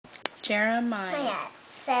Jeremiah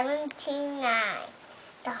 17:9.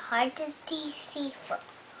 The heart is deceitful,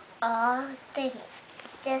 all things,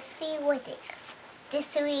 desperately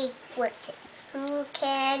wicked. Who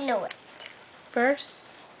can know it? 1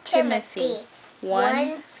 Timothy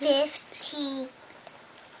 1:15. 1:15.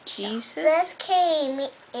 Jesus came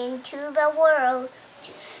into the world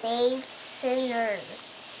to save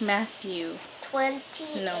sinners. Matthew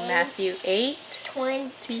 28:27.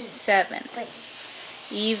 8:27.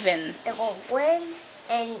 Even the wind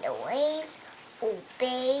and the waves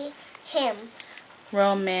obey him.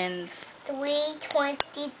 Romans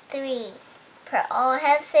 3:23. For all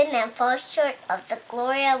have sinned and fall short of the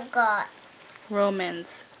glory of God.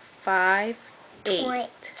 Romans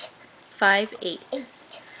 5:8.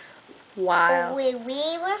 While When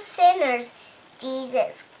we were sinners,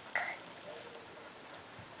 Jesus.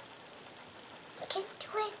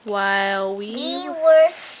 While we were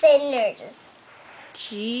sinners,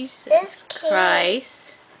 Jesus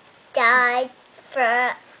Christ died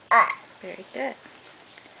for us. Very good.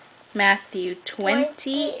 Matthew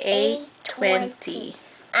 28:20.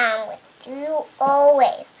 I'm with you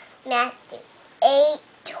always. Matthew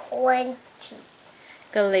 8:20.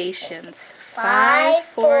 Galatians 5:14.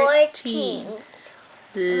 5:14.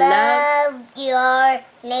 Love your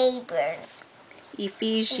neighbors.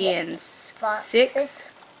 Ephesians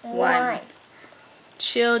 6:1.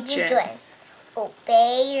 Children,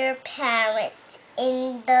 obey your parents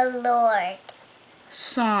in the Lord.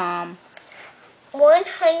 Psalm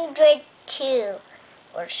 102.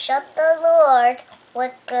 Worship the Lord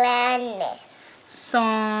with gladness.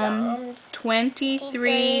 Psalm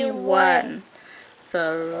 23:1.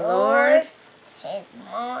 The Lord is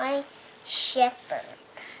my shepherd.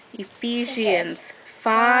 Ephesians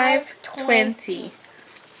 5:20.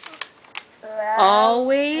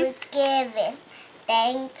 Always giving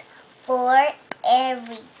thanks for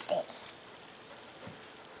everything.